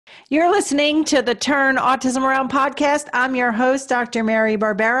You're listening to the Turn Autism Around podcast. I'm your host, Dr. Mary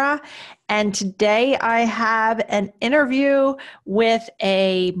Barbera, and today I have an interview with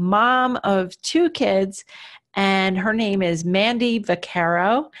a mom of two kids, and her name is Mandy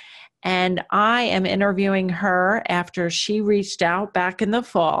Vaccaro, and I am interviewing her after she reached out back in the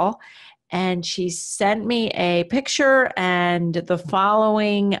fall. And she sent me a picture and the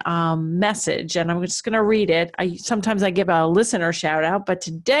following message, and I'm just going to read it. Sometimes I give a listener shout out, but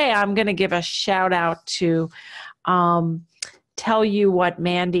today I'm going to give a shout out to tell you what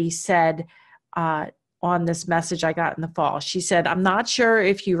Mandy said on this message I got in the fall. She said, "I'm not sure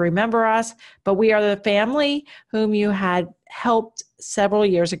if you remember us, but we are the family whom you had helped several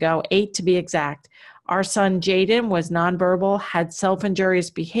years ago, 8 to be exact. Our son, Jaedan, was nonverbal, had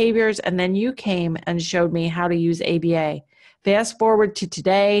self-injurious behaviors, and then you came and showed me how to use ABA. Fast forward to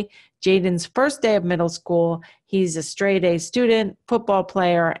today, Jaedan's first day of middle school. He's a straight A student, football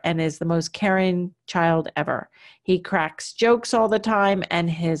player, and is the most caring child ever. He cracks jokes all the time, and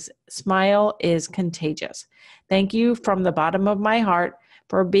his smile is contagious. Thank you from the bottom of my heart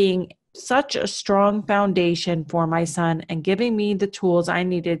for being such a strong foundation for my son and giving me the tools I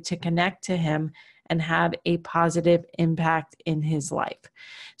needed to connect to him and have a positive impact in his life."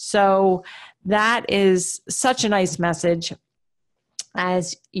 So that is such a nice message.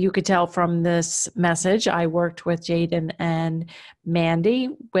 As you could tell from this message, I worked with Jaedan and Mandy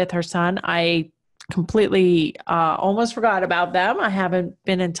with her son. I completely almost forgot about them. I haven't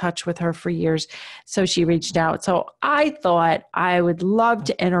been in touch with her for years, so she reached out. So I thought I would love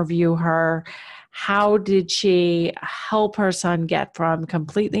to interview her. How did she help her son get from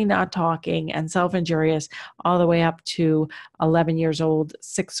completely not talking and self-injurious all the way up to 11 years old,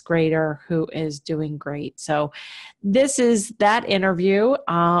 sixth grader who is doing great? So this is that interview.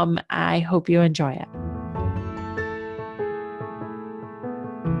 I hope you enjoy it.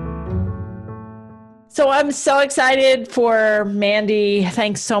 So I'm so excited for Mandy.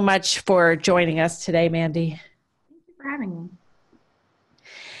 Thanks so much for joining us today, Mandy. Thank you for having me.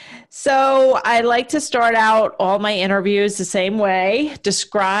 So I like to start out all my interviews the same way.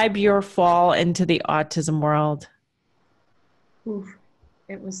 Describe your fall into the autism world. Oof,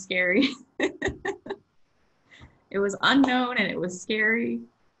 it was scary. It was unknown and it was scary.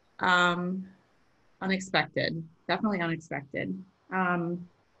 Unexpected, definitely unexpected.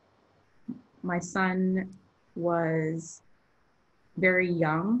 My son was very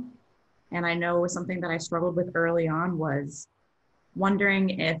young, and I know something that I struggled with early on was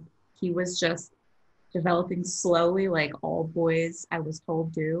wondering if he was just developing slowly like all boys I was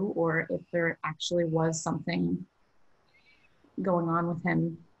told do, or if there actually was something going on with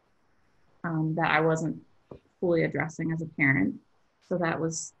him that I wasn't fully addressing as a parent. So that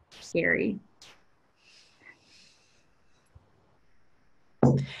was scary.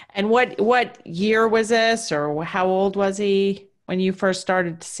 And what year was this, or how old was he when you first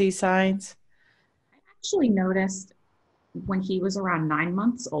started to see signs? I actually noticed when he was around 9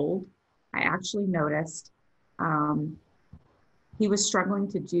 months old, I actually noticed he was struggling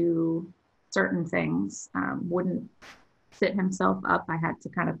to do certain things, wouldn't sit himself up. I had to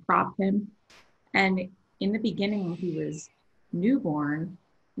kind of prop him. And in the beginning, when he was newborn,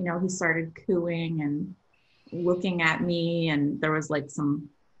 he started cooing and looking at me, and there was like some,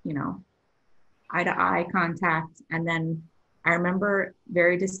 eye-to-eye contact. And then I remember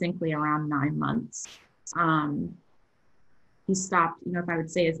very distinctly around 9 months, he stopped, if I would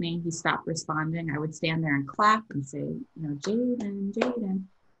say his name, he stopped responding. I would stand there and clap and say, Jaedan, Jaedan.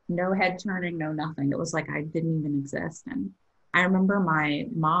 No head turning, no nothing. It was like I didn't even exist. And I remember my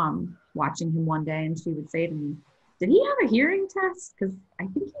mom watching him one day, and she would say to me, "Did he have a hearing test? Because I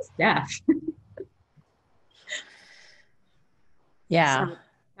think he's deaf." Yeah.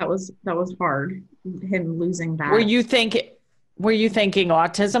 So that was hard, him losing that. Were you thinking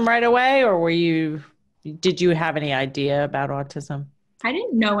autism right away, or did you have any idea about autism? I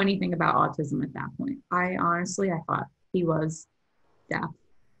didn't know anything about autism at that point. I thought he was deaf.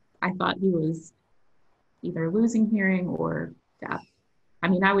 I thought he was either losing hearing or deaf. I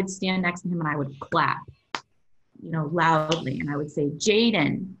mean, I would stand next to him and I would clap, loudly. And I would say,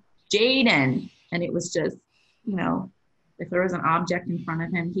 "Jaedan, Jaedan." And it was just, if there was an object in front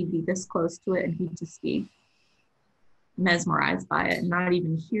of him, he'd be this close to it and he'd just be mesmerized by it and not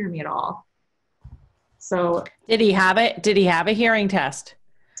even hear me at all. So Did he have it? Did he have a hearing test?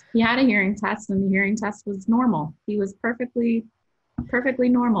 He had a hearing test, and the hearing test was normal. He was perfectly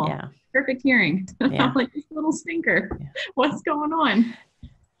normal. Yeah. Perfect hearing. Yeah. I'm like, this little stinker. Yeah. What's going on?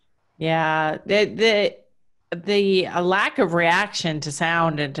 Yeah. the lack of reaction to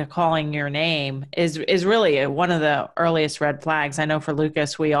sound and to calling your name is really one of the earliest red flags. I know for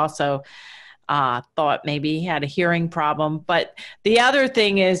Lucas, we also thought maybe he had a hearing problem. But the other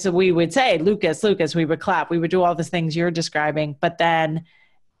thing is we would say, Lucas, Lucas, we would clap. We would do all the things you're describing. But then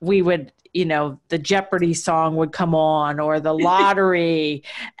we would, the Jeopardy song would come on or the lottery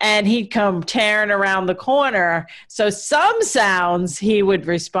and he'd come tearing around the corner. So some sounds he would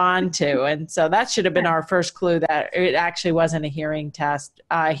respond to. And so that should have been our first clue that it actually wasn't a hearing test,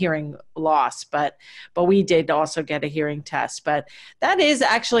 hearing loss, but we did also get a hearing test. But that is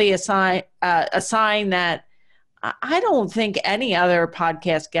actually a sign that I don't think any other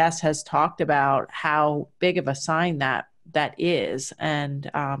podcast guest has talked about how big of a sign that is. And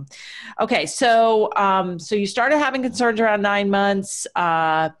okay, so you started having concerns around 9 months.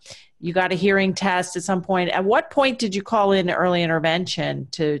 You got a hearing test at some point. At what point did you call in early intervention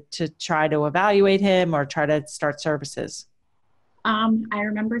to try to evaluate him or try to start services? I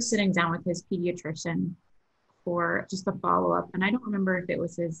remember sitting down with his pediatrician for just a follow-up, and I don't remember if it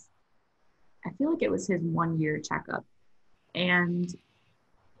was I feel like it was his 1-year checkup, and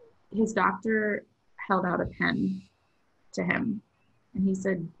his doctor held out a pen to him, and he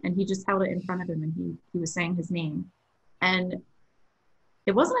said, and he just held it in front of him, and he was saying his name. And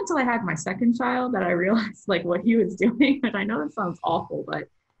it wasn't until I had my second child that I realized like what he was doing. And I know that sounds awful, but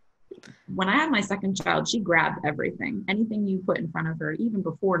when I had my second child, she grabbed everything, anything you put in front of her, even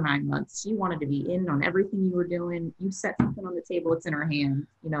before 9 months. She wanted to be in on everything you were doing. You set something on the table, it's in her hand.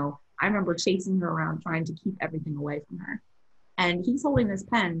 I remember chasing her around, trying to keep everything away from her. And he's holding this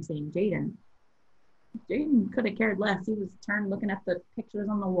pen saying, Jaedan could have cared less. He was turned looking at the pictures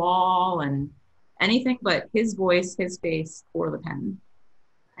on the wall and anything but his voice, his face, or the pen.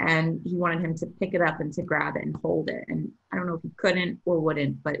 And he wanted him to pick it up and to grab it and hold it. And I don't know if he couldn't or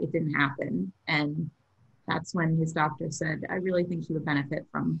wouldn't, but it didn't happen. And that's when his doctor said, I really think he would benefit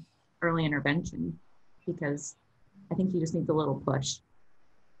from early intervention because I think he just needs a little push.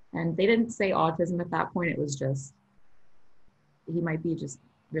 And they didn't say autism at that point. It was just, he might be just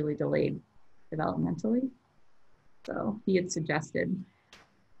really delayed developmentally. So he had suggested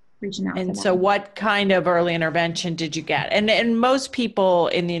reaching out. And so what kind of early intervention did you get? And most people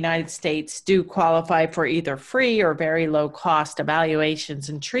in the United States do qualify for either free or very low cost evaluations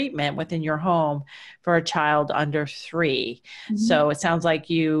and treatment within your home for a child under 3. Mm-hmm. So it sounds like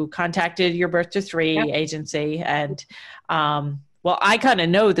you contacted your Birth to 3 agency. And well, I kind of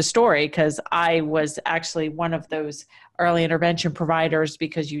know the story because I was actually one of those early intervention providers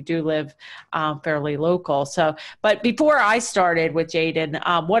because you do live fairly local. So, but before I started with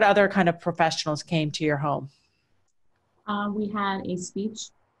Jaedan, what other kind of professionals came to your home? We had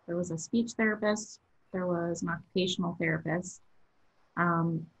there was a speech therapist. There was an occupational therapist.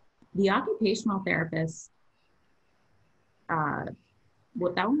 The occupational therapist, that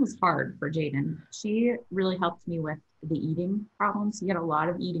one was hard for Jaedan. She really helped me with the eating problems. He had a lot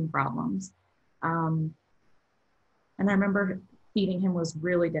of eating problems. And I remember feeding him was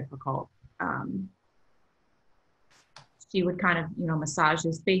really difficult. She would kind of, massage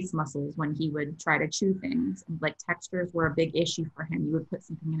his face muscles when he would try to chew things. And like textures were a big issue for him. You would put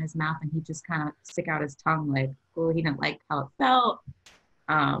something in his mouth and he'd just kind of stick out his tongue like, oh, he didn't like how it felt.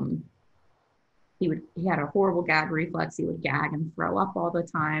 He had a horrible gag reflex. He would gag and throw up all the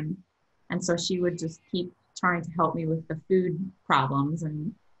time. And so she would just keep trying to help me with the food problems.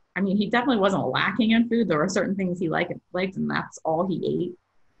 And I mean, he definitely wasn't lacking in food. There were certain things he liked, and that's all he ate.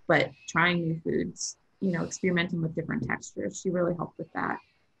 But trying new foods, experimenting with different textures, she really helped with that.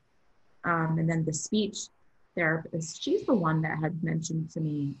 And then the speech therapist, she's the one that had mentioned to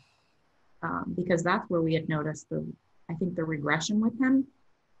me, because that's where we had noticed the regression with him.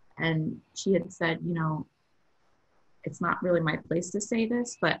 And she had said, it's not really my place to say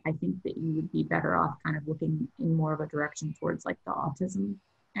this, but I think that you would be better off kind of looking in more of a direction towards like the autism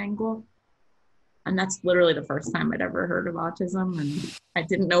angle. And that's literally the first time I'd ever heard of autism. And I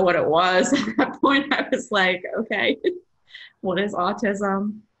didn't know what it was. At that point, I was like, okay, what is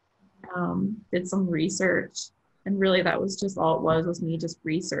autism? Did some research. And really that was just all it was me just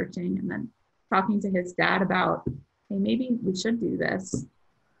researching and then talking to his dad about, hey, maybe we should do this.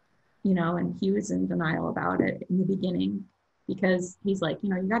 And he was in denial about it in the beginning because he's like,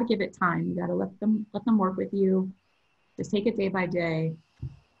 you got to give it time. You got to let them work with you. Just take it day by day.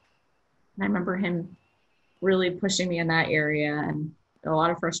 And I remember him really pushing me in that area and a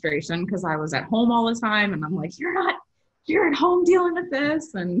lot of frustration because I was at home all the time. And I'm like, you're at home dealing with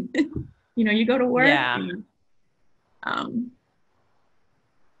this. And, you go to work. Yeah. And,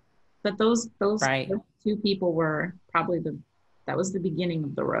 but those right. two people were probably that was the beginning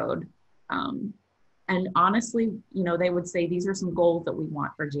of the road. And honestly, they would say, these are some goals that we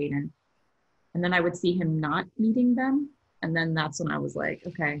want for Jaedan. And then I would see him not meeting them. And then that's when I was like,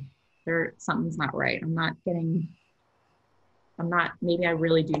 okay, something's not right. Maybe I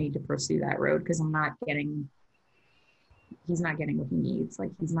really do need to pursue that road, because he's not getting what he needs.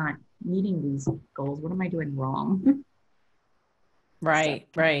 Like, he's not meeting these goals. What am I doing wrong? Right,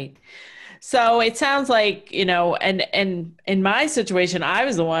 right. So it sounds like, and in my situation, I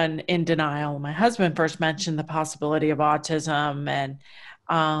was the one in denial. My husband first mentioned the possibility of autism,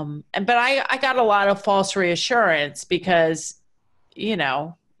 but I got a lot of false reassurance because,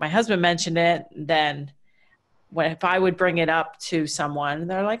 my husband mentioned it, then if I would bring it up to someone,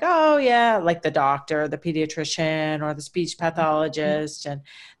 they're like, oh yeah, like the doctor, the pediatrician, or the speech pathologist. And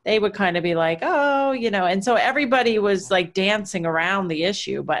they would kind of be like, oh, and so everybody was like dancing around the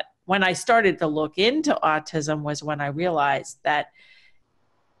issue. But when I started to look into autism was when I realized that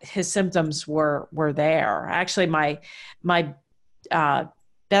his symptoms were there. Actually, my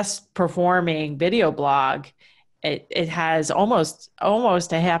best performing video blog, it has almost a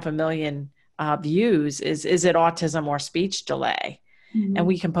 500,000 views. Is it autism or speech delay? Mm-hmm. And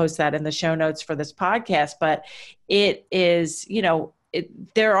we can post that in the show notes for this podcast. But it is,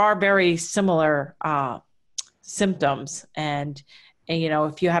 there are very similar symptoms. And,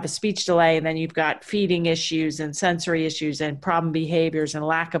 if you have a speech delay and then you've got feeding issues and sensory issues and problem behaviors and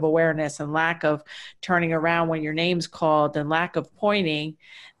lack of awareness and lack of turning around when your name's called and lack of pointing,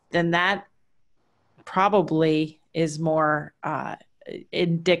 then that probably is more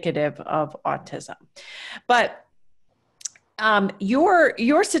indicative of autism. But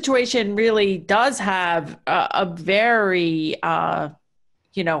your situation really does have a very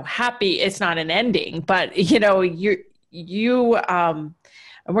happy. It's not an ending, but you and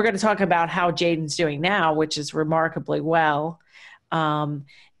we're going to talk about how Jaedan's doing now, which is remarkably well. And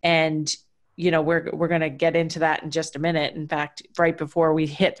we're going to get into that in just a minute. In fact, right before we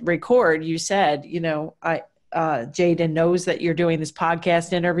hit record, you said, Jaedan knows that you're doing this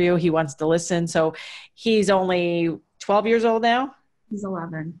podcast interview. He wants to listen. So he's only 12 years old now? He's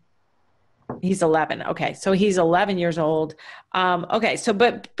 11. He's 11. Okay. So he's 11 years old. Okay. So,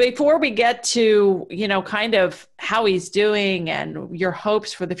 but before we get to, kind of how he's doing and your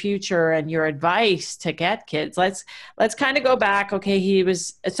hopes for the future and your advice to get kids, let's kind of go back. Okay.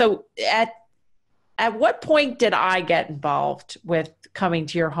 So at what point did I get involved with coming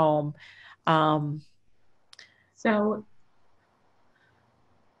to your home? So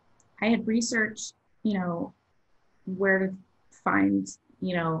I had researched, where to find,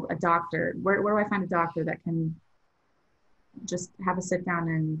 a doctor. Where do I find a doctor that can just have a sit down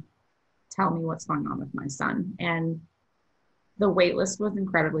and tell me what's going on with my son? And the wait list was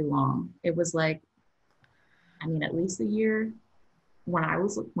incredibly long. It was like, at least a year when I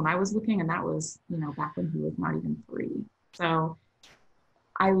was looking, and that was, back when he was not even 3. So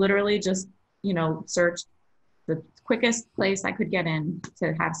I literally just, searched the quickest place I could get in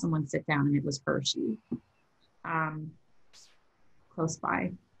to have someone sit down, and it was Hershey. Close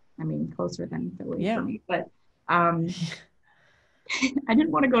by. Closer than Philly for me. But I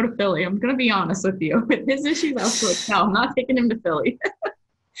didn't want to go to Philly. I'm going to be honest with you. With his issues, I was like, no, I'm not taking him to Philly.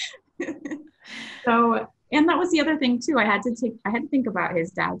 So, and that was the other thing too. I had to think about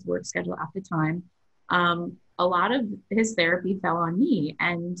his dad's work schedule at the time. A lot of his therapy fell on me,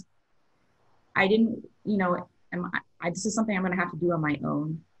 and I didn't, this is something I'm going to have to do on my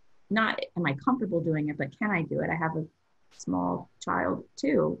own. Not am I comfortable doing it, but can I do it? I have a small child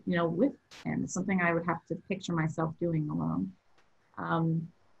too, with him. It's something I would have to picture myself doing alone.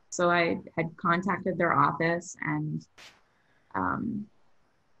 So I had contacted their office, and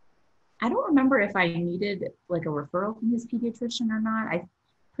I don't remember if I needed like a referral from his pediatrician or not. I'm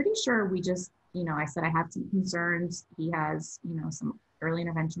pretty sure we just, I said I have some concerns. He has, some early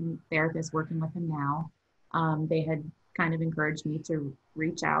intervention therapists working with him now. They had kind of encouraged me to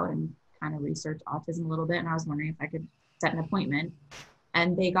reach out and kind of research autism a little bit. And I was wondering if I could set an appointment,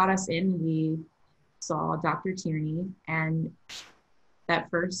 and they got us in. We saw Dr. Tierney, and that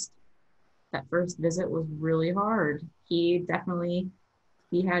first visit was really hard. He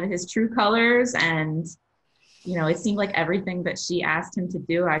had his true colors, and it seemed like everything that she asked him to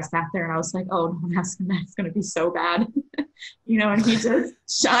do, I sat there and I was like, oh, don't ask him that, it's going to be so bad. And he just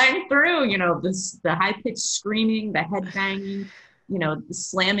shined through, the high-pitched screaming, the head banging, the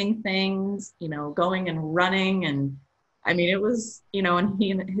slamming things, going and running. And it was, and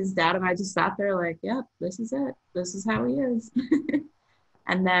he and his dad and I just sat there like, yep, this is it. This is how he is.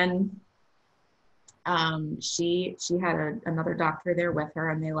 And then she had another doctor there with her,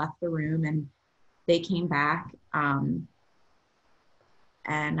 and they left the room and they came back.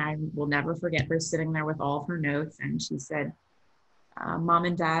 And I will never forget her sitting there with all of her notes. And she said, Mom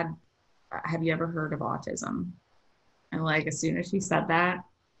and Dad, have you ever heard of autism? And like, as soon as she said that,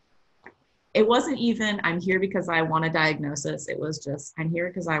 it wasn't even, I'm here because I want a diagnosis. It was just, I'm here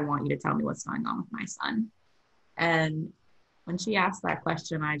because I want you to tell me what's going on with my son. And when she asked that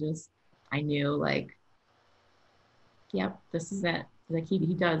question, I knew like, yep, this is it. Like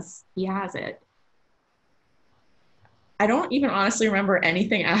he has it. I don't even honestly remember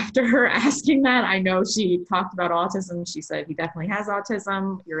anything after her asking that. I know she talked about autism. She said, he definitely has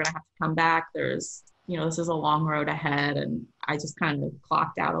autism. You're going to have to come back. This is a long road ahead. And I just kind of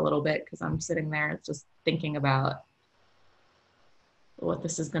clocked out a little bit because I'm sitting there just thinking about what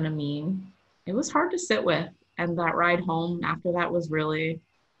this is going to mean. It was hard to sit with. And that ride home after that was really,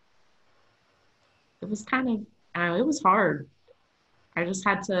 it was kind of, it was hard. I just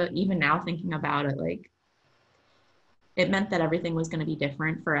had to, even now thinking about it, like, it meant that everything was going to be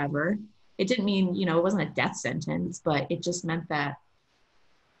different forever. It didn't mean, it wasn't a death sentence, but it just meant that,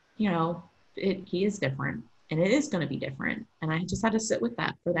 he is different and it is going to be different. And I just had to sit with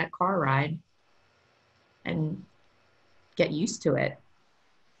that for that car ride and get used to it.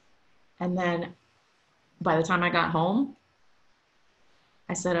 And then by the time I got home,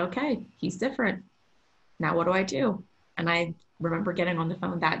 I said, okay, he's different. Now what do I do? And I remember getting on the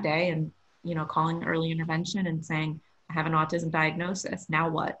phone that day and, calling early intervention and saying, I have an autism diagnosis. Now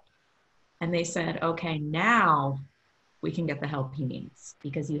what? And they said, okay, now we can get the help he needs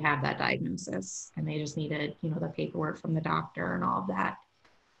because you have that diagnosis. And they just needed, the paperwork from the doctor and all of that.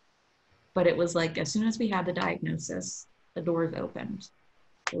 But it was like, as soon as we had the diagnosis, the doors opened.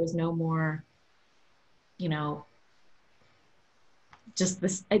 There was no more, just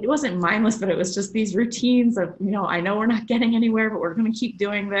this, it wasn't mindless, but it was just these routines of, I know we're not getting anywhere, but we're going to keep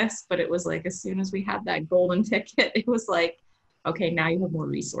doing this. But it was like, as soon as we had that golden ticket, it was like, okay, now you have more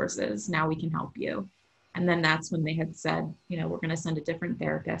resources. Now we can help you. And then that's when they had said, we're going to send a different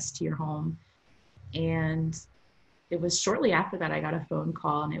therapist to your home. And it was shortly after that, I got a phone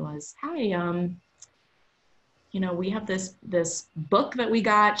call and it was, hi, we have this book that we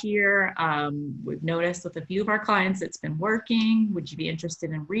got here. We've noticed with a few of our clients, it's been working. Would you be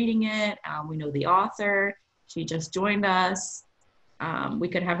interested in reading it? We know the author. She just joined us. We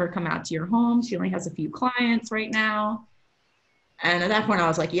could have her come out to your home. She only has a few clients right now. And at that point I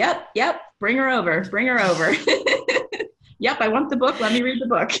was like, yep, bring her over. Yep, I want the book. Let me read the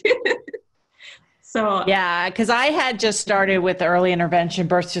book. So yeah, because I had just started with early intervention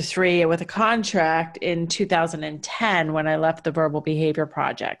birth to 3 with a contract in 2010 when I left the Verbal Behavior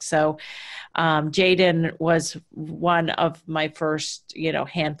Project. So Jaedan was one of my first,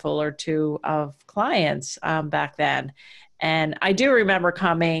 handful or two of clients back then. And I do remember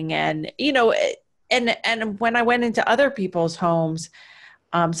coming and, and when I went into other people's homes,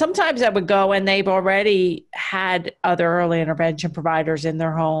 sometimes I would go and they've already had other early intervention providers in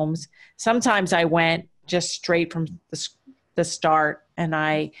their homes. Sometimes I went just straight from the start and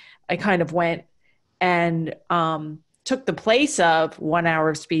I kind of went and took the place of 1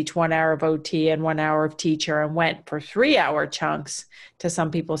 hour of speech, 1 hour of OT, and 1 hour of teacher and went for 3-hour chunks to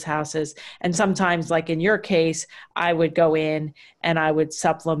some people's houses. And sometimes, like in your case, I would go in and I would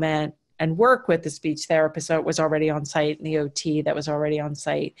supplement and work with the speech therapist that was already on site and the OT that was already on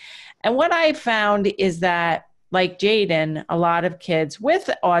site. And what I found is that, like Jaedan, a lot of kids with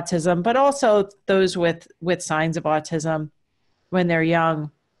autism, but also those with signs of autism when they're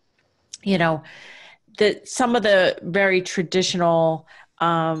young, that some of the very traditional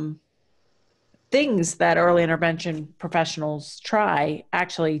things that early intervention professionals try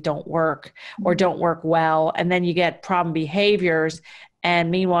actually don't work or don't work well. And then you get problem behaviors.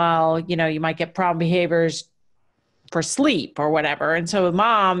 And meanwhile, you might get problem behaviors for sleep or whatever. And so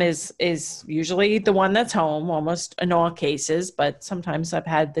mom is usually the one that's home almost in all cases, but sometimes I've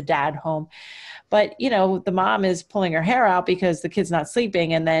had the dad home. But, the mom is pulling her hair out because the kid's not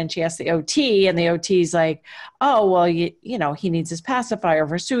sleeping. And then she asks the OT and the OT's like, oh, well, he needs his pacifier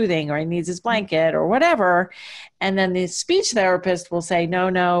for soothing or he needs his blanket or whatever. And then the speech therapist will say,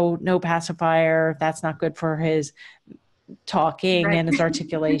 no pacifier. That's not good for his talking right. and his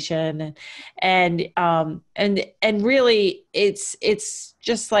articulation. And really it's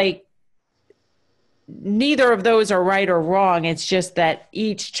just like, neither of those are right or wrong. It's just that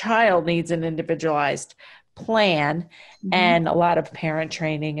each child needs an individualized plan and a lot of parent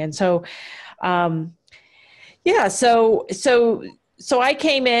training. And so, so I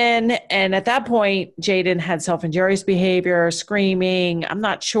came in and at that point, Jaedan had self-injurious behavior, screaming. I'm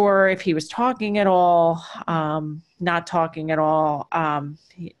not sure if he was talking at all, not talking at all,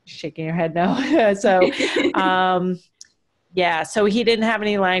 shaking your head no. So, Yeah, so he didn't have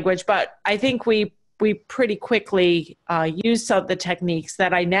any language, but I think we pretty quickly used some of the techniques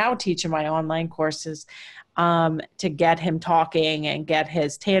that I now teach in my online courses to get him talking and get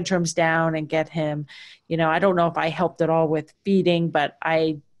his tantrums down and get him, I don't know if I helped at all with feeding, but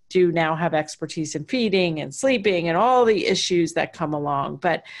I do now have expertise in feeding and sleeping and all the issues that come along.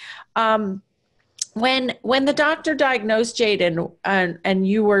 But when the doctor diagnosed Jaedan and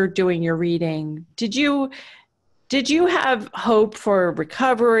you were doing your reading, did you have hope for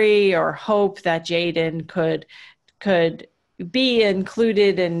recovery or hope that Jaedan could be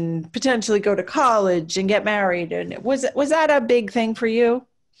included and potentially go to college and get married? And was that a big thing for you?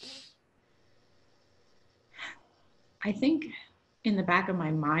 I think in the back of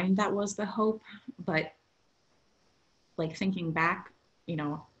my mind, that was the hope, but like thinking back,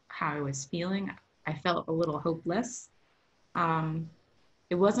 how I was feeling, I felt a little hopeless.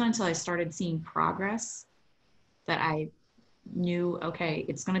 It wasn't until I started seeing progress that I knew, okay,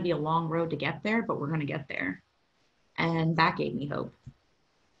 it's going to be a long road to get there, but we're going to get there. And that gave me hope.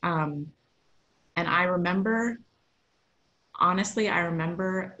 And I remember, honestly,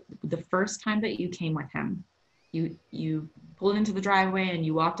 the first time that you came with him. You pulled into the driveway and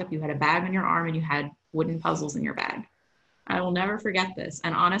you walked up, you had a bag on your arm and you had wooden puzzles in your bag. I will never forget this.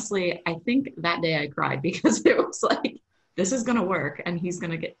 And honestly, I think that day I cried because it was like, this is going to work and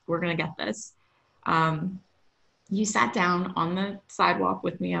we're going to get this. You sat down on the sidewalk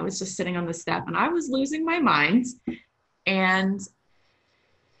with me. I was just sitting on the step and I was losing my mind. And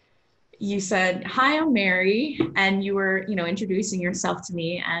you said, "Hi, I'm Mary." And you were, introducing yourself to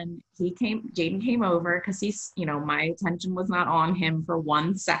me. And Jaedan came over because my attention was not on him for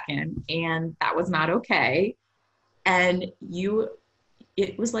 1 second. And that was not okay. And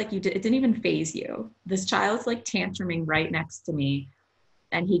it was like it didn't even faze you. This child's like tantruming right next to me.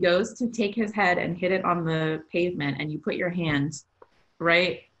 And he goes to take his head and hit it on the pavement. And you put your hand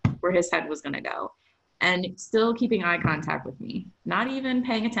right where his head was going to go. And still keeping eye contact with me, not even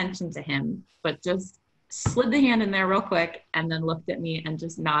paying attention to him, but just slid the hand in there real quick and then looked at me and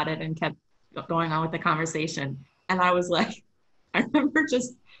just nodded and kept going on with the conversation. And I was like, I remember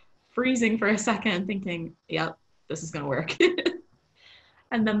just freezing for a second and thinking, yep, this is going to work.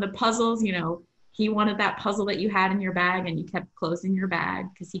 And then the puzzles, he wanted that puzzle that you had in your bag and you kept closing your bag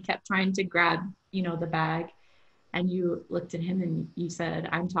because he kept trying to grab, the bag. And you looked at him and you said,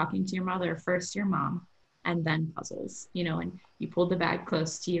 "I'm talking to your mother, first your mom, and then puzzles," and you pulled the bag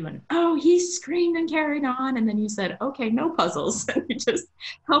close to you and, oh, he screamed and carried on. And then you said, "Okay, no puzzles." And you just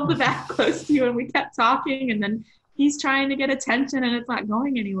held the bag close to you and we kept talking. And then he's trying to get attention and it's not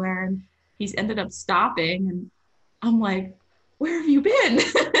going anywhere. And he's ended up stopping. And I'm like, where have you been?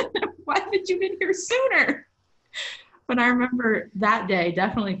 Why haven't you been here sooner? But I remember that day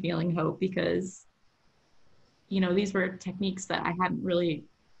definitely feeling hope because these were techniques that I hadn't really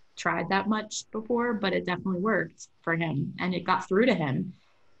tried that much before, but it definitely worked for him and it got through to him.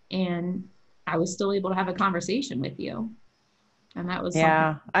 And I was still able to have a conversation with you. And that was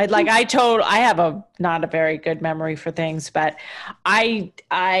I have not a very good memory for things, but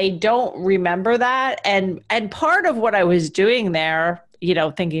I don't remember that. And part of what I was doing there,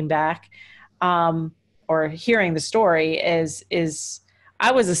 thinking back, or hearing the story is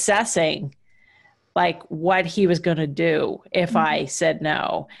I was assessing like what he was going to do if I said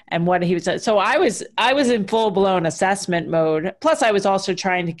no and what he was. So I was in full blown assessment mode. Plus I was also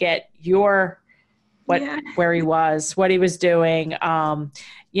trying to get where he was, what he was doing.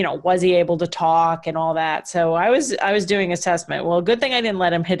 Was he able to talk and all that? So I was doing assessment. Well, good thing I didn't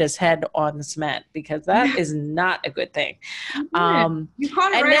let him hit his head on the cement because that is not a good thing. You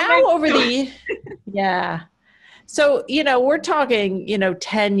caught it and right now So, we're talking,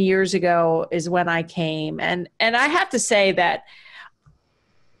 10 years ago is when I came. And I have to say that,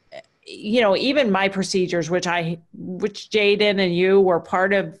 even my procedures, which Jaedan and you were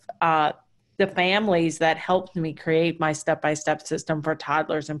part of the families that helped me create my step-by-step system for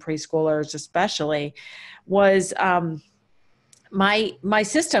toddlers and preschoolers, especially, was my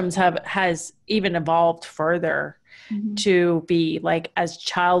systems has even evolved further to be like as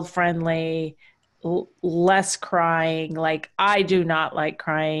child-friendly, less crying. Like I do not like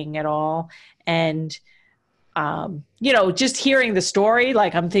crying at all. And, just hearing the story,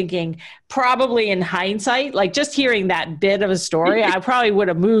 like I'm thinking probably in hindsight, like just hearing that bit of a story, I probably would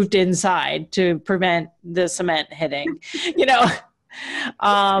have moved inside to prevent the cement hitting,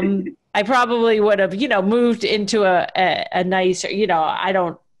 I probably would have, moved into a nicer, I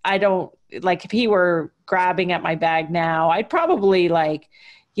don't like if he were grabbing at my bag now, I'd probably like,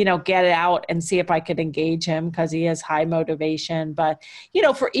 get it out and see if I could engage him because he has high motivation. But,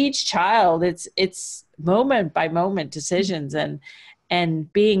 for each child, it's moment by moment decisions.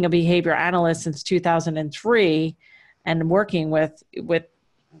 And being a behavior analyst since 2003 and working with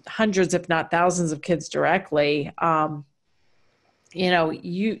hundreds, if not thousands of kids directly, it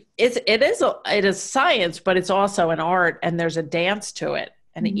is science, but it's also an art, and there's a dance to it.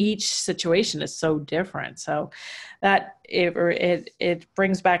 And each situation is so different. So that it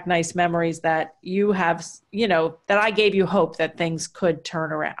brings back nice memories that you have, that I gave you hope that things could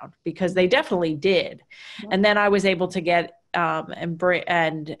turn around, because they definitely did. Yeah. And then I was able to get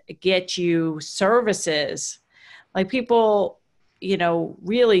and get you services. Like people,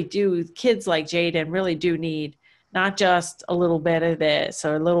 really do, kids like Jaedan really do need not just a little bit of this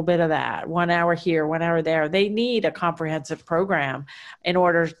or a little bit of that, 1 hour here, 1 hour there. They need a comprehensive program in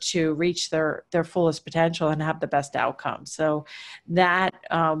order to reach their fullest potential and have the best outcome. So that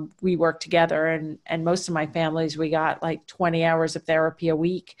we work together, and most of my families, we got like 20 hours of therapy a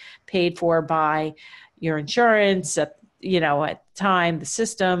week paid for by your insurance, at the time, the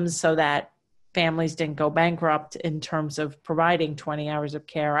systems, so that families didn't go bankrupt in terms of providing 20 hours of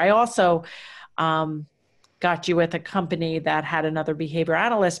care. I also got you with a company that had another behavior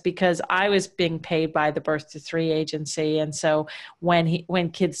analyst, because I was being paid by the Birth to 3 agency. And so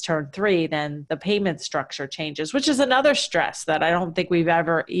when kids turn 3, then the payment structure changes, which is another stress that I don't think we've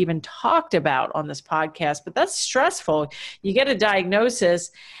ever even talked about on this podcast, but that's stressful. You get a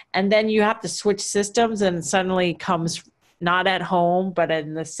diagnosis and then you have to switch systems, and suddenly comes not at home, but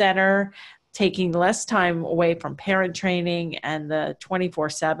in the center, taking less time away from parent training and the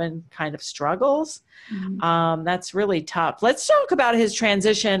 24/7 kind of struggles. Mm-hmm. That's really tough. Let's talk about his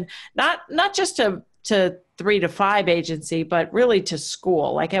transition, not just to 3 to 5 agency, but really to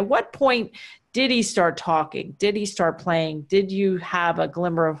school. Like, at what point did he start talking? Did he start playing? Did you have a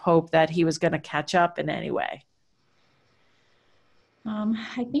glimmer of hope that he was going to catch up in any way?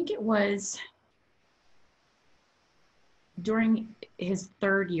 I think it was during his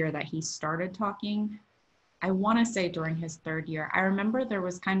 3rd year that he started talking. I want to say during his 3rd year. I remember there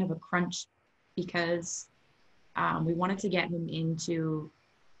was kind of a crunch because we wanted to get him into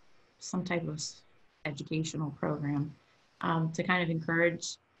some type of educational program to kind of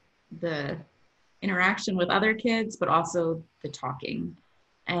encourage the interaction with other kids, but also the talking.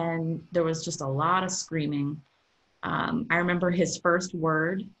 And there was just a lot of screaming. I remember his first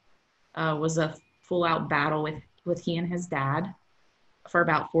word was a full-out battle with he and his dad for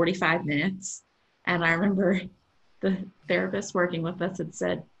about 45 minutes. And I remember the therapist working with us had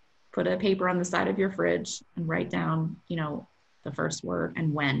said, put a paper on the side of your fridge and write down, the first word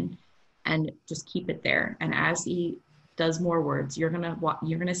and when, and just keep it there. And as he does more words, you're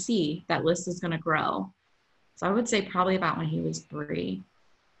gonna see that list is gonna grow. So I would say probably about when he was 3.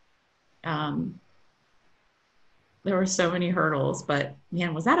 There were so many hurdles, but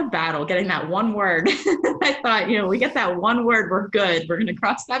man, was that a battle getting that one word. I thought, we get that one word, we're good. We're going to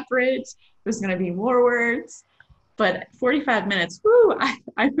cross that bridge. There's going to be more words. But 45 minutes, whoo, I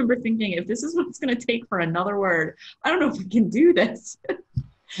remember thinking, if this is what it's going to take for another word, I don't know if we can do this.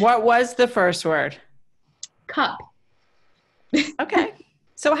 What was the first word? Cup. Okay.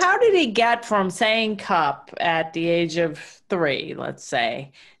 So how did he get from saying cup at the age of 3, let's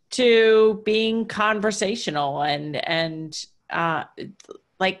say, to being conversational and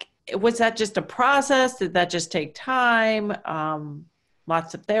like, was that just a process? Did that just take time?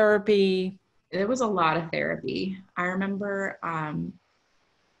 Lots of therapy? There was a lot of therapy. I remember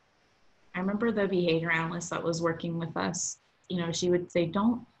the behavior analyst that was working with us, she would say,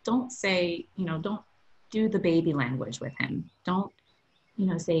 don't say, don't do the baby language with him. Don't,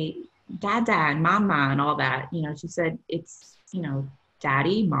 say dada and mama and all that. She said, it's,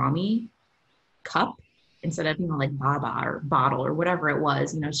 daddy, mommy, cup, instead of, like baba or bottle or whatever it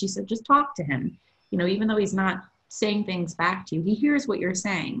was. She said, just talk to him. Even though he's not saying things back to you, he hears what you're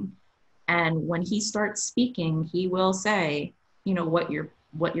saying. And when he starts speaking, he will say, what you're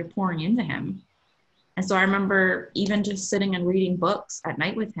pouring into him. And so I remember even just sitting and reading books at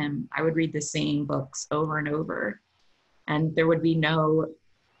night with him, I would read the same books over and over. And there would be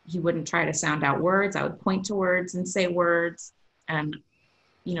he wouldn't try to sound out words. I would point to words and say words. And,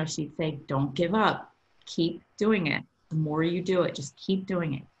 she'd say, don't give up. Keep doing it. The more you do it, just keep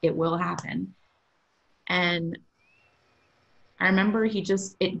doing it. It will happen. And I remember he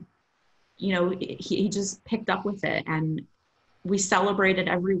just picked up with it, and we celebrated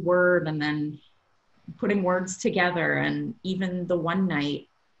every word and then putting words together. And even the one night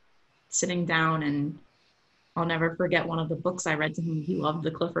sitting down, and I'll never forget one of the books I read to him. He loved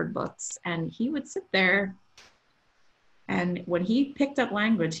the Clifford books, and he would sit there And when he picked up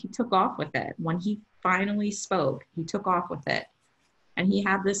language, he took off with it. When he finally spoke, he took off with it. And he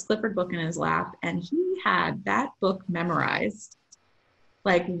had this Clifford book in his lap, and he had that book memorized,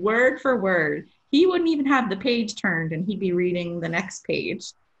 like word for word. He wouldn't even have the page turned, and he'd be reading the next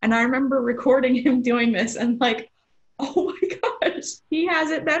page. And I remember recording him doing this and like, oh my gosh, he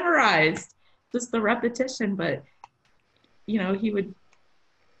has it memorized. Just the repetition. But, you know, he would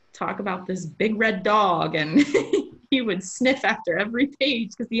talk about this big red dog, and he would sniff after every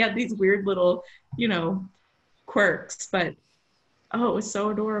page because he had these weird little, you know, quirks. But oh, it was so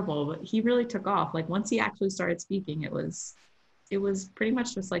adorable. But he really took off. Like once he actually started speaking, it was pretty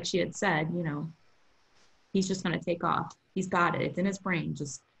much just like she had said, you know, he's just going to take off. He's got it. It's in his brain.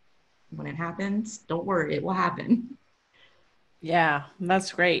 Just when it happens, don't worry, it will happen. Yeah,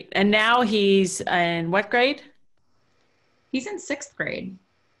 that's great. And now he's in what grade? He's in 6th grade.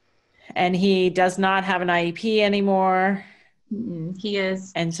 And he does not have an IEP anymore. He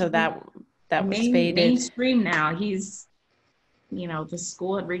is. And so that was faded. Mainstream now. He's, you know, the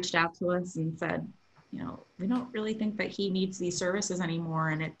school had reached out to us and said, you know, we don't really think that he needs these services anymore.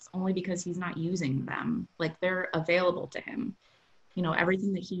 And it's only because he's not using them. Like they're available to him. You know,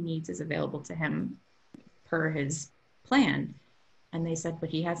 everything that he needs is available to him per his plan. And they said, but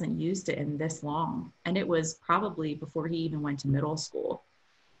he hasn't used it in this long. And it was probably before he even went to middle school.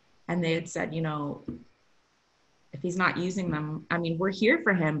 And they had said, you know, if he's not using them, I mean, we're here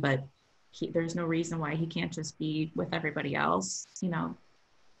for him, but there's no reason why he can't just be with everybody else, you know.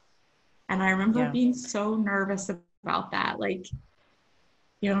 And I remember being so nervous about that. Like,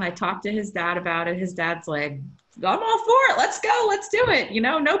 you know, and I talked to his dad about it. His dad's like, I'm all for it. Let's go. Let's do it. You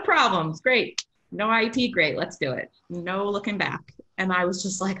know, no problems. Great. No IEP. Great. Let's do it. No looking back. And I was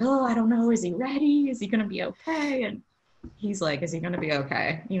just like, oh, I don't know. Is he ready? Is he going to be okay? And he's like, is he going to be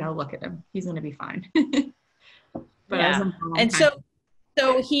okay? You know, look at him. He's going to be fine. But yeah. And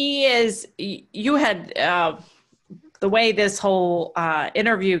so he is, you had, the way this whole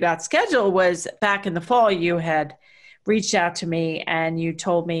interview got scheduled was back in the fall, you had reached out to me and you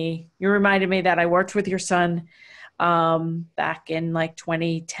reminded me that I worked with your son back in like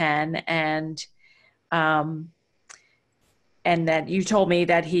 2010 and that you told me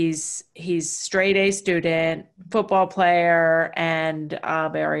that he's straight A student, football player, and a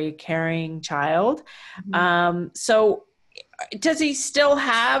very caring child. Mm-hmm. So does he still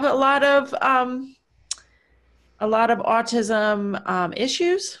have a lot of autism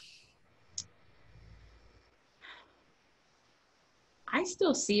issues? I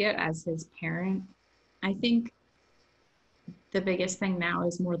still see it as his parent. I think the biggest thing now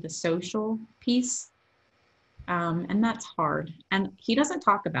is more the social piece. And that's hard. And he doesn't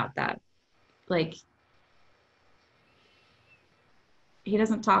talk about that. Like, he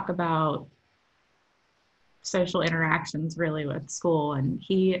doesn't talk about social interactions really with school. And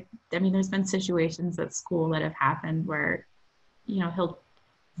there's been situations at school that have happened where, you know, he'll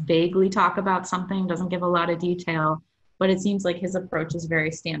vaguely talk about something, doesn't give a lot of detail, but it seems like his approach is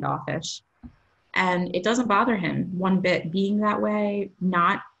very standoffish. And it doesn't bother him one bit being that way,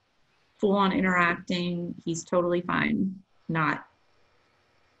 not full on interacting. He's totally fine. Not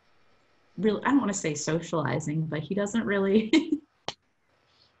really, I don't want to say socializing, but he doesn't really,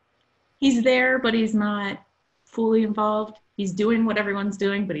 he's there, but he's not fully involved. He's doing what everyone's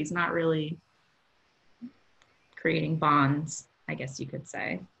doing, but he's not really creating bonds, I guess you could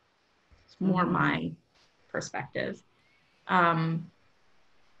say. It's more my perspective.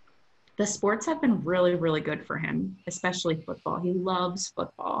 The sports have been really, really good for him, especially football. He loves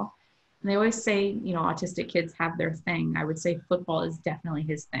football. And they always say, you know, autistic kids have their thing. I would say football is definitely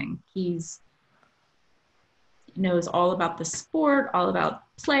his thing. He knows all about the sport, all about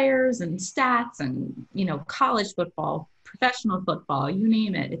players and stats and, you know, college football, professional football, you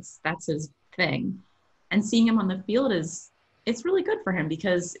name it. That's his thing. And seeing him on the field it's really good for him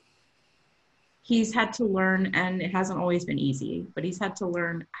because he's had to learn, and it hasn't always been easy, but he's had to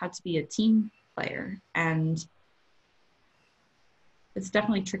learn how to be a team player. And it's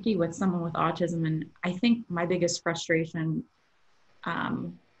definitely tricky with someone with autism. And I think my biggest frustration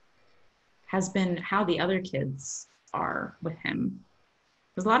has been how the other kids are with him.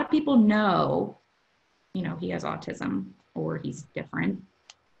 Because a lot of people know, you know, he has autism or he's different,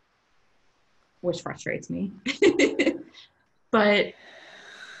 which frustrates me. But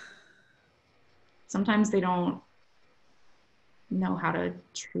sometimes they don't know how to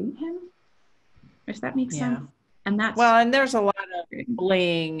treat him, if that makes sense. And there's a lot of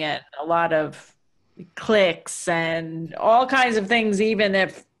bullying and a lot of cliques and all kinds of things. Even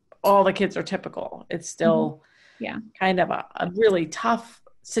if all the kids are typical, it's still kind of a really tough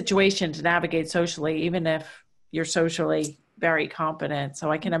situation to navigate socially, even if you're socially very competent.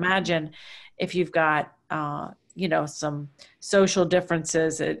 So I can imagine if you've got, some social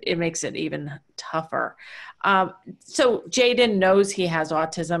differences, it makes it even tougher. So Jaedan knows he has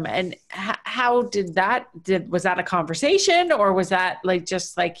autism, and how was that a conversation, or was that like,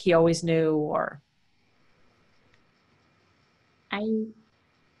 just like he always knew, or? I'm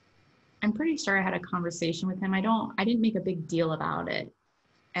pretty sure I had a conversation with him. I didn't make a big deal about it,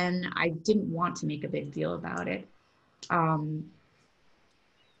 and I didn't want to make a big deal about it. I'm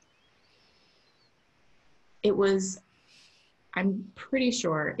pretty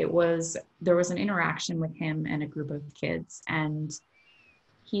sure there was an interaction with him and a group of kids, and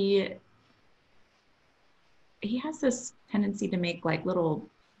he has this tendency to make like little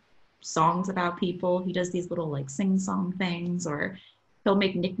songs about people. He does these little like sing-song things, or he'll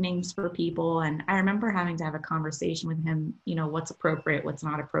make nicknames for people. And I remember having to have a conversation with him, what's appropriate, what's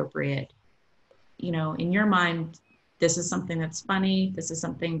not appropriate. In your mind, this is something that's funny. This is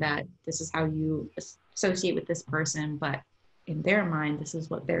how you associate with this person, but in their mind, this is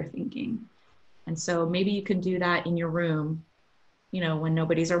what they're thinking. And so maybe you can do that in your room, when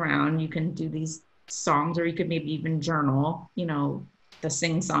nobody's around. You can do these songs, or you could maybe even journal, the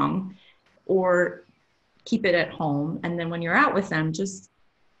sing song, or keep it at home. And then when you're out with them, just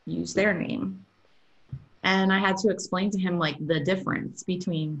use their name. And I had to explain to him like the difference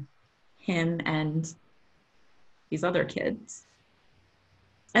between him and these other kids.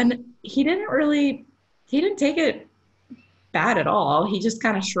 And he didn't take it bad at all. He just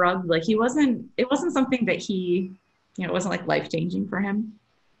kind of shrugged. Like it wasn't something that it wasn't like life-changing for him.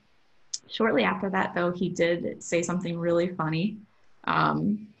 Shortly after that, though, he did say something really funny.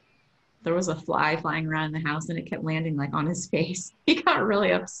 There was a fly flying around in the house, and it kept landing like on his face. He got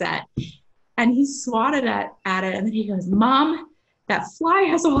really upset, and he swatted at it, and then he goes, "Mom, that fly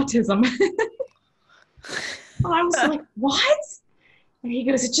has autism." Well, I was like, "What?" And he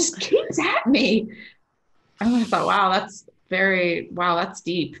goes, "It just keeps at me." And I thought, wow, that's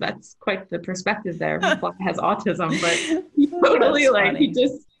deep. That's quite the perspective there. The fly has autism, but he totally he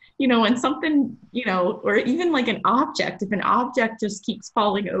just, when something, or even like an object, if an object just keeps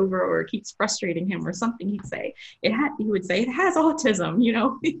falling over or keeps frustrating him or something, he would say it has autism.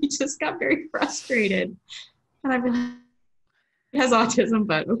 He just got very frustrated. And I'd be like, it has autism,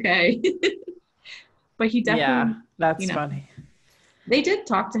 but okay. But he definitely, that's funny. They did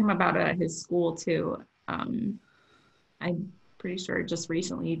talk to him about it at his school too. I'm pretty sure just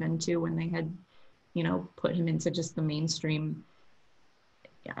recently even too, when they had, put him into just the mainstream.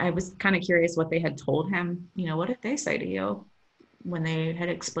 I was kind of curious what they had told him. What did they say to you when they had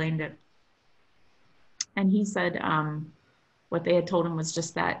explained it? And he said what they had told him was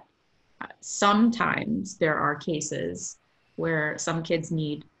just that sometimes there are cases where some kids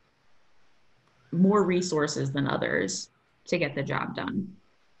need more resources than others to get the job done.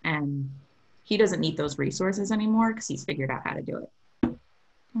 And he doesn't need those resources anymore because he's figured out how to do it. And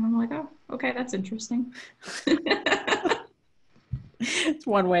I'm like, oh, okay, that's interesting. It's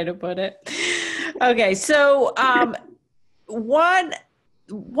one way to put it. Okay, so one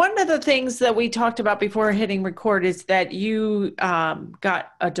of the things that we talked about before hitting record is that you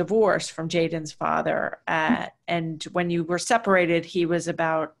got a divorce from Jaedan's father, and when you were separated, he was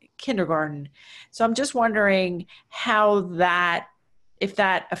about kindergarten. So I'm just wondering if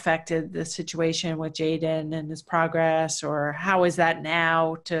that affected the situation with Jaedan and his progress, or how is that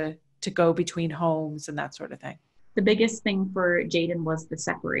now to go between homes and that sort of thing? The biggest thing for Jaedan was the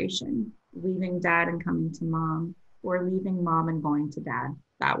separation, leaving dad and coming to mom, or leaving mom and going to dad.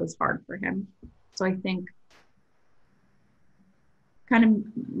 That was hard for him. So I think kind of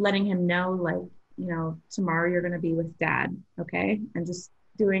letting him know, like, tomorrow you're going to be with dad, okay? And just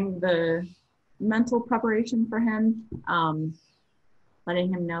doing the mental preparation for him,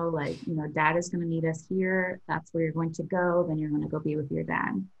 letting him know, like, dad is going to meet us here. That's where you're going to go. Then you're going to go be with your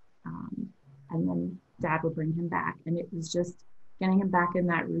dad. And then dad would bring him back. And it was just getting him back in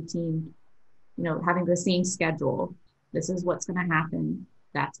that routine, having the same schedule. This is what's going to happen.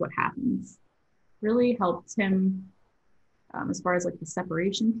 That's what happens. Really helped him as far as like the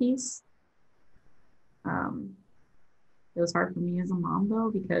separation piece. It was hard for me as a mom though,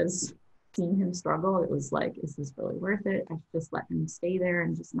 because seeing him struggle, it was like, is this really worth it? I should just let him stay there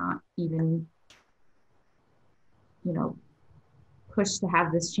and just not even, push to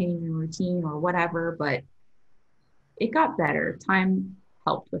have this change in routine or whatever. But it got better. Time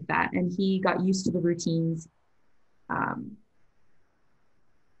helped with that. And he got used to the routines.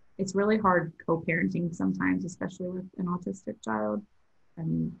 It's really hard co-parenting sometimes, especially with an autistic child.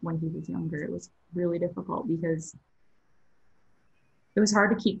 And when he was younger, it was really difficult because it was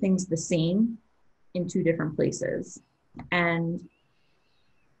hard to keep things the same in two different places. And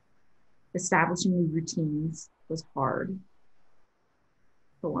establishing new routines was hard.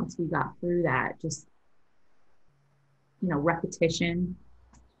 But once we got through that, just, repetition,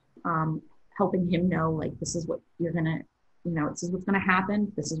 helping him know, like, this is what you're going to, this is what's going to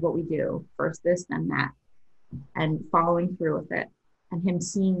happen. This is what we do. First this, then that. And following through with it. And him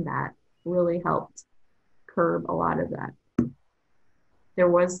seeing that really helped curb a lot of that. There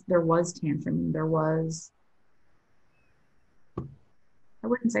was tantrum. I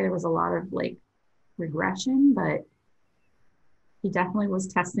wouldn't say there was a lot of like regression, but he definitely was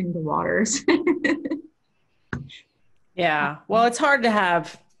testing the waters. Yeah. Well, it's hard to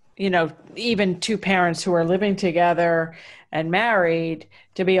have, even two parents who are living together and married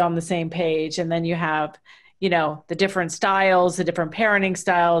to be on the same page. And then you have, the different styles, the different parenting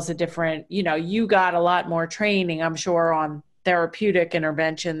styles, the different, you got a lot more training, I'm sure, on therapeutic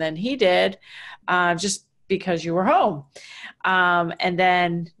intervention than he did, just because you were home. And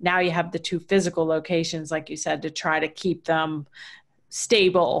then now you have the two physical locations, like you said, to try to keep them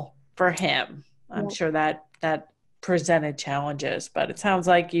stable for him. I'm sure that presented challenges, but it sounds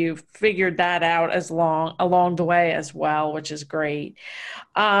like you figured that out along the way as well, which is great.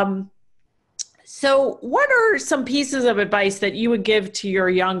 So what are some pieces of advice that you would give to your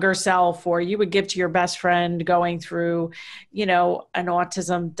younger self, or you would give to your best friend going through, an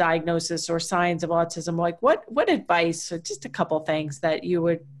autism diagnosis or signs of autism? Like what advice, or just a couple things that you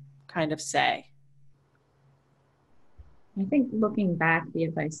would kind of say? I think looking back, the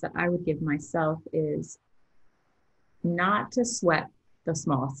advice that I would give myself is not to sweat the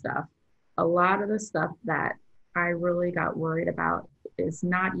small stuff. A lot of the stuff that I really got worried about is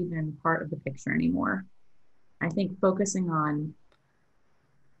not even part of the picture anymore. I think focusing on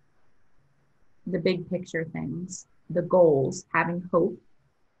the big picture things, the goals, having hope,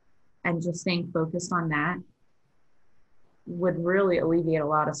 and just staying focused on that would really alleviate a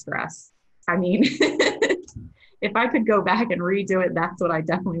lot of stress. I mean, if I could go back and redo it, that's what I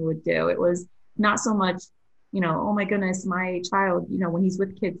definitely would do. It was not so much, oh my goodness, my child, when he's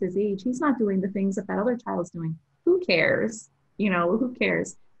with kids his age, he's not doing the things that other child's doing. Who cares? Who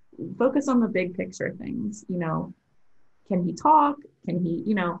cares? Focus on the big picture things. Can he talk? Can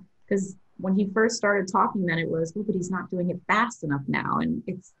he, because when he first started talking, then it was, oh, but he's not doing it fast enough now. And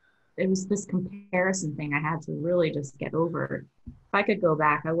it was this comparison thing I had to really just get over. If I could go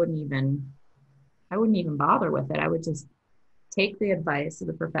back, I wouldn't even bother with it. I would just take the advice of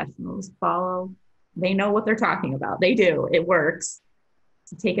the professionals, follow. They know what they're talking about. They do. It works.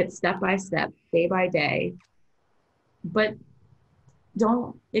 Take it step by step, day by day. But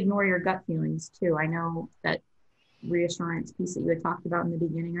don't ignore your gut feelings too. I know that reassurance piece that you had talked about in the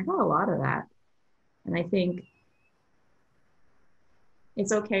beginning, I got a lot of that. And I think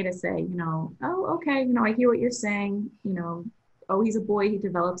it's okay to say, oh, okay, I hear what you're saying, oh, he's a boy, he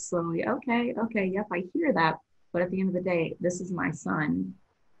develops slowly. Okay, yep, I hear that. But at the end of the day, this is my son.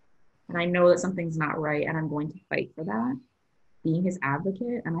 And I know that something's not right, and I'm going to fight for that. Being his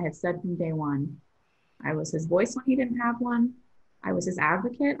advocate, and I had said from day one, I was his voice when he didn't have one. I was his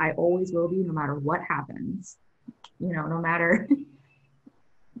advocate. I always will be, no matter what happens. No matter,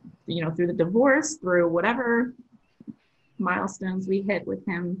 through the divorce, through whatever milestones we hit with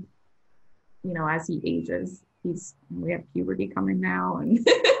him, as he ages. We have puberty coming now, and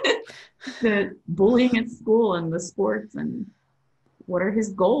the bullying at school and the sports, and what are his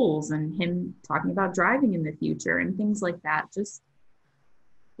goals, and him talking about driving in the future and things like that. Just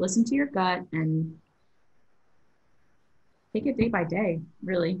listen to your gut and take it day by day,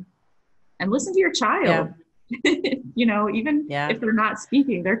 really. And listen to your child. Yeah. Even if they're not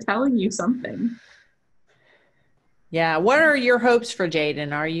speaking, they're telling you something. Yeah. What are your hopes for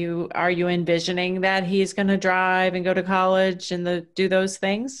Jaedan? Are you envisioning that he's going to drive and go to college and do those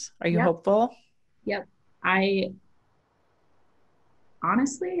things? Are you hopeful? Yep.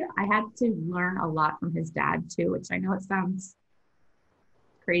 Honestly, I had to learn a lot from his dad too, which I know it sounds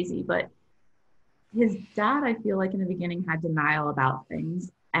crazy, but his dad, I feel like in the beginning had denial about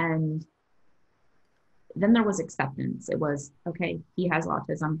things. And then there was acceptance. It was, okay, he has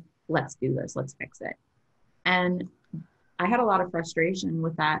autism. Let's do this. Let's fix it. And I had a lot of frustration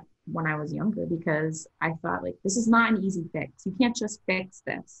with that when I was younger, because I thought, like, this is not an easy fix. You can't just fix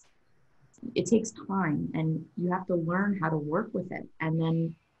this. It takes time, and you have to learn how to work with it and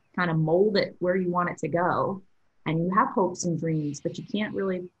then kind of mold it where you want it to go. And you have hopes and dreams, but you can't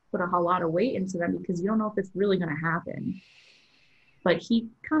really put a whole lot of weight into them because you don't know if it's really going to happen. But he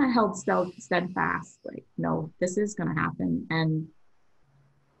kind of held steadfast, like, no, this is going to happen. And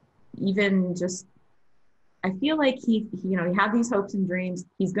even just I feel like he had these hopes and dreams.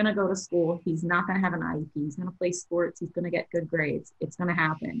 He's going to go to school. He's not going to have an IEP. He's going to play sports. He's going to get good grades. It's going to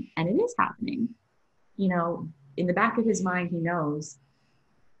happen. And it is happening. In the back of his mind, he knows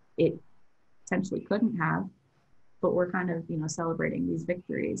it potentially couldn't have, but we're kind of, celebrating these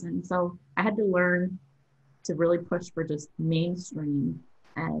victories. And so I had to learn to really push for just mainstream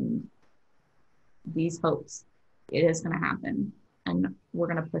and these hopes. It is going to happen and we're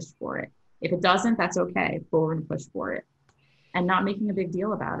going to push for it. If it doesn't, that's okay, but we're going to push for it. And not making a big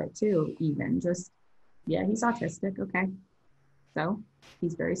deal about it too, even just, yeah, he's autistic. Okay. So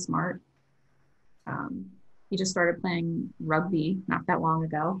he's very smart. He just started playing rugby not that long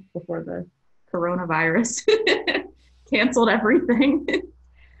ago before the coronavirus canceled everything. This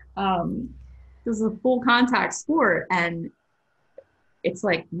is a full contact sport. And it's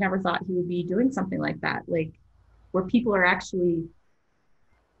like, never thought he would be doing something like that. Like where people are actually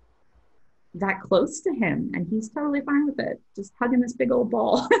that close to him and he's totally fine with it. Just hugging this big old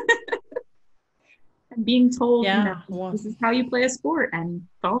ball and being told, this is how you play a sport and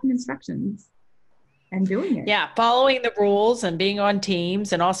following instructions and doing it. Yeah, following the rules and being on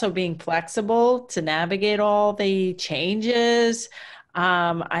teams and also being flexible to navigate all the changes.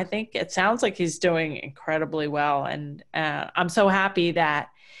 I think it sounds like he's doing incredibly well. And I'm so happy that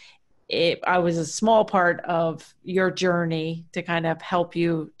I was a small part of your journey to kind of help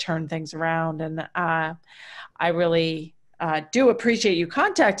you turn things around. And I really do appreciate you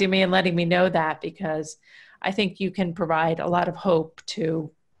contacting me and letting me know that, because I think you can provide a lot of hope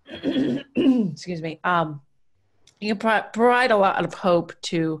to excuse me. You can provide a lot of hope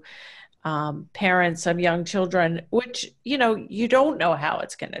to parents of young children, which, you don't know how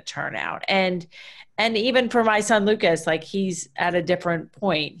it's going to turn out. And even for my son, Lucas, like he's at a different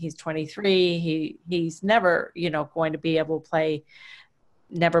point. He's 23. He's never, going to be able to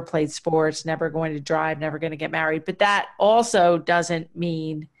never played sports, never going to drive, never going to get married. But that also doesn't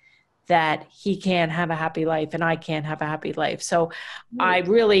mean that he can't have a happy life and I can't have a happy life. So I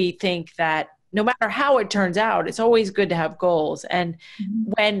really think that no matter how it turns out, it's always good to have goals. And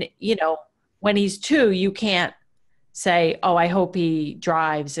when he's 2, you can't say, oh, I hope he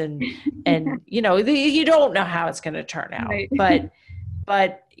drives and you don't know how it's going to turn out. Right.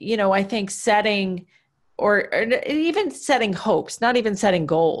 But I think setting or even setting hopes, not even setting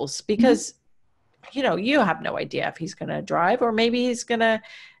goals, because, you have no idea if he's going to drive, or maybe he's going to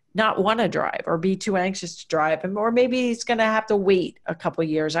not want to drive or be too anxious to drive, or maybe he's going to have to wait a couple of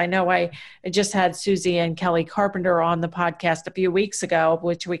years. I know I just had Susie and Kelly Carpenter on the podcast a few weeks ago,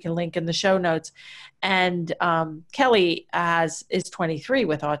 which we can link in the show notes. And Kelly is 23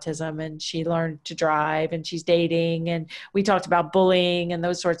 with autism, and she learned to drive, and she's dating, and we talked about bullying and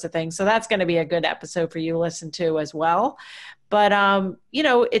those sorts of things. So that's going to be a good episode for you to listen to as well. But,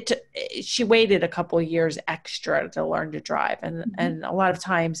 she waited a couple of years extra to learn to drive. And a lot of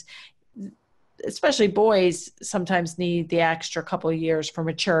times, especially boys, sometimes need the extra couple of years for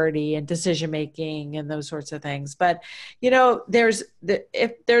maturity and decision-making and those sorts of things. But,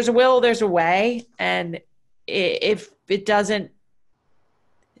 if there's a will, there's a way. And if it doesn't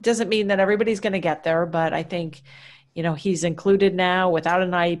mean that everybody's going to get there. But I think, he's included now without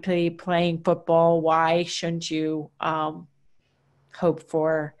an IEP playing football. Why shouldn't you, hope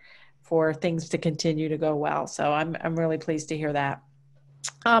for things to continue to go well? So I'm really pleased to hear that.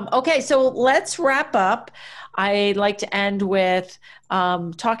 Okay, so let's wrap up. I'd like to end with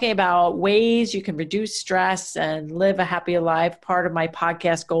talking about ways you can reduce stress and live a happy life. Part of my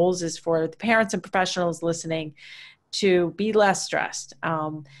podcast goals is for the parents and professionals listening to be less stressed.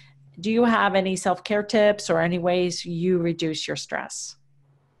 Do you have any self-care tips or any ways you reduce your stress?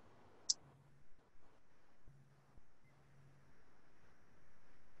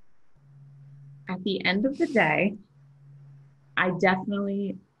 At the end of the day, I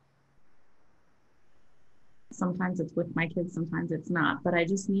definitely, sometimes it's with my kids, sometimes it's not, but I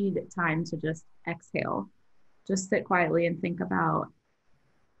just need time to just exhale, just sit quietly and think about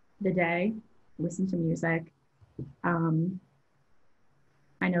the day, listen to music.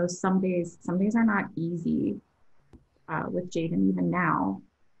 I know some days are not easy, with Jaedan even now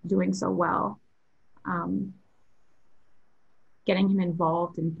doing so well. Getting him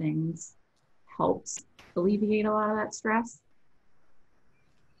involved in things helps alleviate a lot of that stress.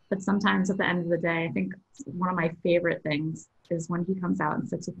 But sometimes at the end of the day, I think one of my favorite things is when he comes out and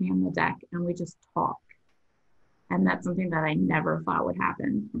sits with me on the deck and we just talk. And that's something that I never thought would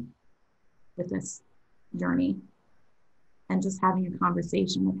happen with this journey. And just having a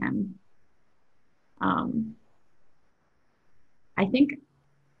conversation with him. I think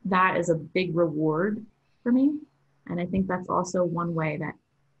that is a big reward for me. And I think that's also one way that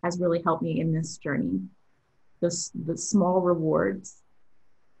has really helped me in this journey, the small rewards,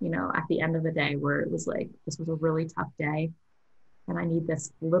 at the end of the day, where it was like, this was a really tough day and I need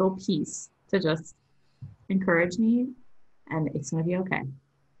this little piece to just encourage me, and it's going to be okay.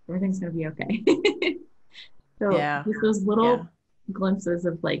 Everything's going to be okay. So Yeah. just those little glimpses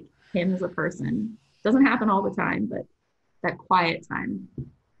of like him as a person doesn't happen all the time, but that quiet time,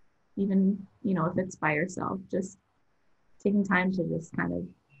 even, if it's by yourself, just taking time to just kind of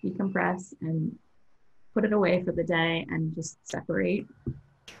decompress and put it away for the day and just separate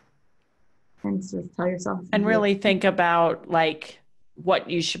and just tell yourself. And really think about like what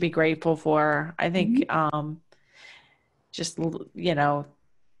you should be grateful for. I think, just,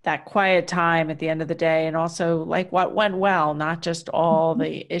 that quiet time at the end of the day, and also like what went well, not just all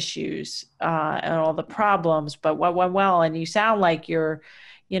the issues and all the problems, but what went well. And you sound like you're,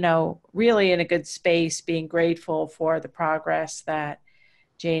 really in a good space, being grateful for the progress that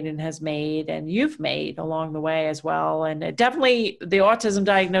Jaedan has made and you've made along the way as well. And it definitely, the autism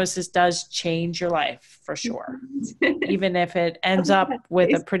diagnosis does change your life for sure, even if it ends up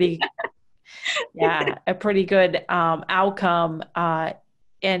with a pretty good outcome.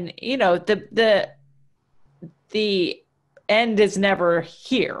 And the end is never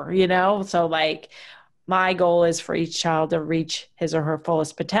here, so like my goal is for each child to reach his or her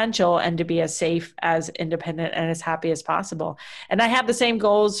fullest potential and to be as safe, as independent, and as happy as possible. And I have the same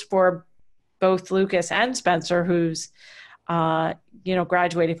goals for both Lucas and Spencer, who's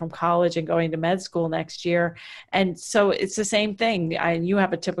graduating from college and going to med school next year. And so it's the same thing. You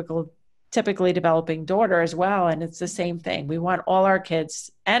have a typically developing daughter as well. And it's the same thing. We want all our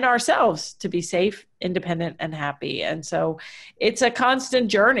kids and ourselves to be safe, independent, and happy. And so it's a constant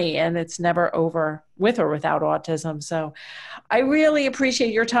journey, and it's never over with or without autism. So I really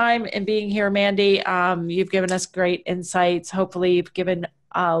appreciate your time and being here, Mandy. You've given us great insights. Hopefully you've given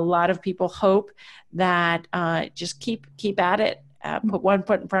a lot of people hope that just keep at it, put one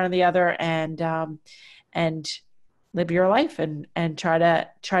foot in front of the other, and live your life and try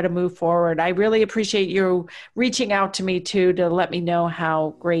to move forward. I really appreciate you reaching out to me too, to let me know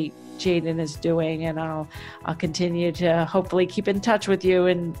how great Jaedan is doing. And I'll continue to hopefully keep in touch with you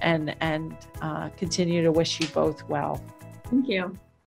and continue to wish you both well. Thank you.